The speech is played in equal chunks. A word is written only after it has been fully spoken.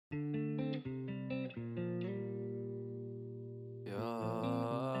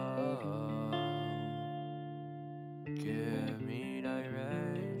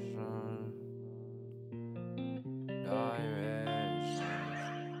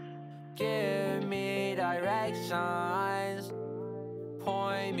directions,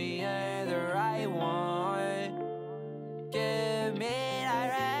 point me in the right one. Give me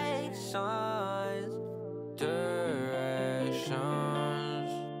directions,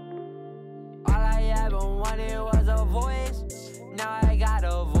 All I ever wanted was a voice. Now I got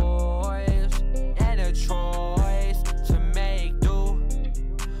a voice and a choice to make do,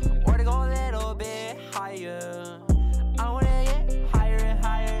 or to go a little bit higher. I wanna get higher and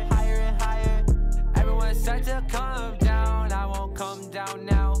higher, higher and higher. Everyone start to come down, I won't come down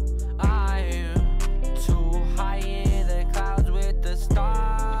now. I am too high in the clouds with the stars.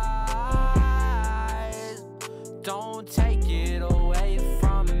 Don't take it away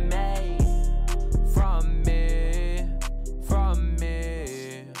from me, from me, from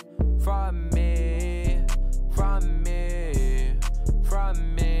me, from me, from me,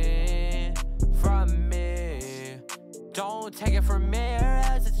 from me, from me. Don't take it from me or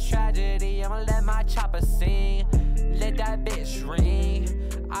else it's tragedy. I'ma let my chopper sing, let that bitch ring.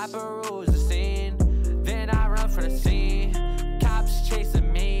 I peruse the scene, then I run for the scene. Cops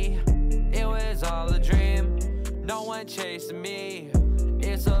chasing me, it was all a dream. No one chasing me,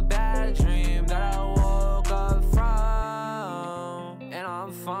 it's a bad dream that I woke up from. And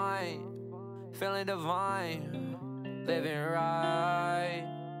I'm fine, feeling divine, living right.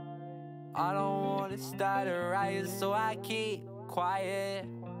 I don't wanna start a riot, so I keep quiet.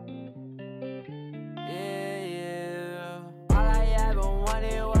 Yeah. All I ever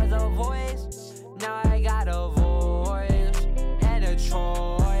wanted was a voice. Now I got a voice and a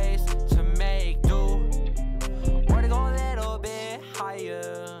choice to make do, or to go a little bit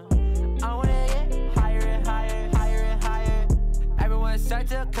higher. I wanna get higher and higher, higher and higher. Everyone start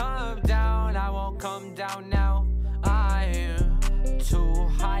to come down, I won't come down now. I am too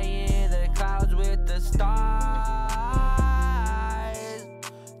high in the clouds with the stars.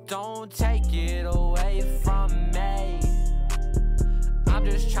 Don't take it away from me. I'm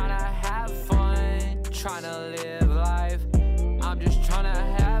just tryna have fun, tryna live life. I'm just tryna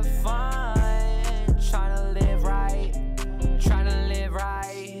have fun, tryna live right, tryna live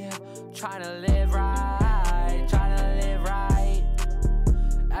right, tryna live right, tryna live right.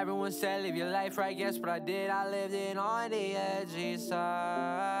 Everyone said live your life right, guess what I did? I lived it on the edgy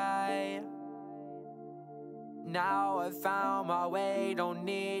side. Now I found my way, don't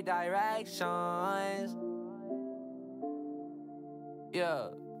need directions. Yeah.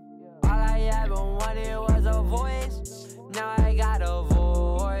 All I ever wanted was a voice. Now I got a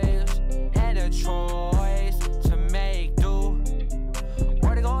voice and a choice to make do,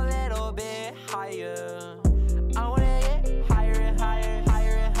 or to go a little bit higher. I wanna get higher and higher,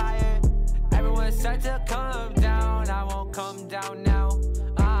 higher and higher. Everyone start to come down, I won't come down now.